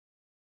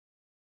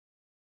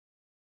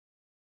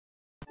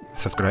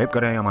Subscribe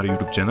करें हमारे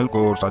YouTube channel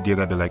को और साथ दिए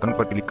गए बेल आइकन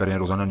पर क्लिक करें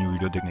रोजाना न्यू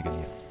वीडियो देखने के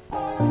लिए।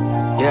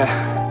 Yeah.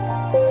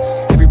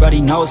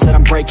 Everybody knows that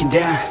I'm breaking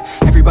down.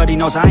 Everybody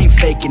knows I ain't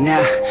faking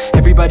now.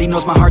 Everybody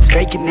knows my heart's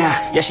vacant now.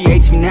 Yeah, she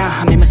hates me now,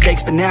 I made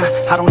mistakes but now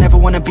I don't ever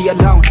wanna be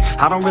alone.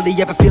 I don't really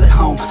ever feel at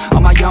home.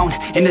 On my own,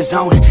 in the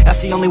zone,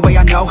 that's the only way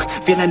I know.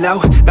 Feeling low,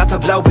 about to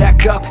blow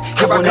back up.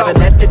 I won't ever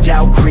let the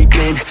doubt creep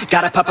in.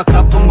 Gotta pop a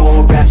couple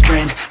more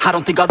aspirin. I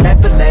don't think I'll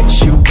ever let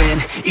you in.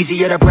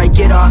 Easier to break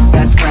it off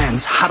best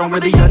friends. I don't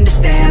really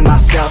understand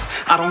myself.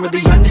 I don't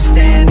really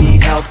understand,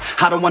 need help.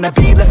 I don't wanna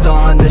be left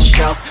on the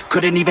shelf.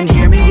 Couldn't even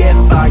hear me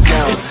if I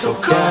yelled. It's so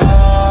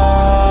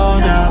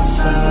cold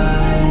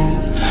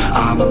outside,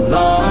 I'm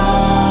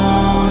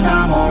alone,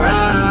 I'm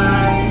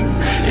alright.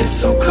 It's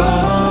so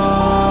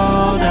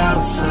cold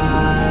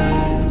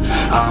outside,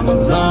 I'm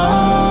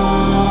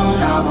alone,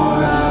 I'm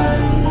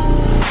alright.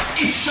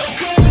 It's so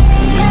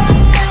cold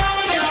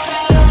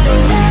outside,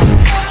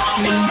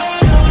 I'm alone.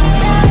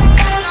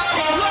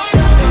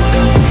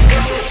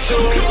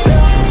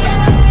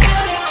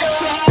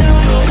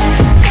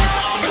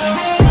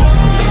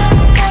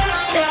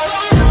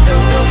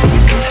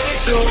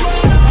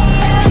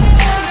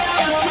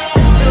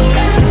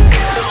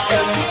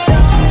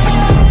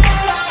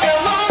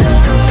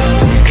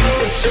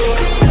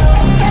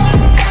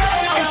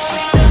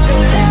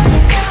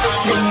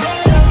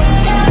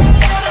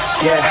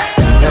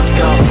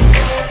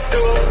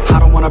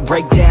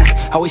 Break down,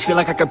 always feel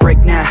like I could break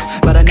now,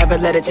 but I never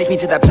let it take me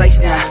to that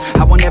place now.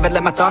 I won't ever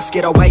let my thoughts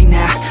get away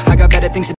now. I got better things to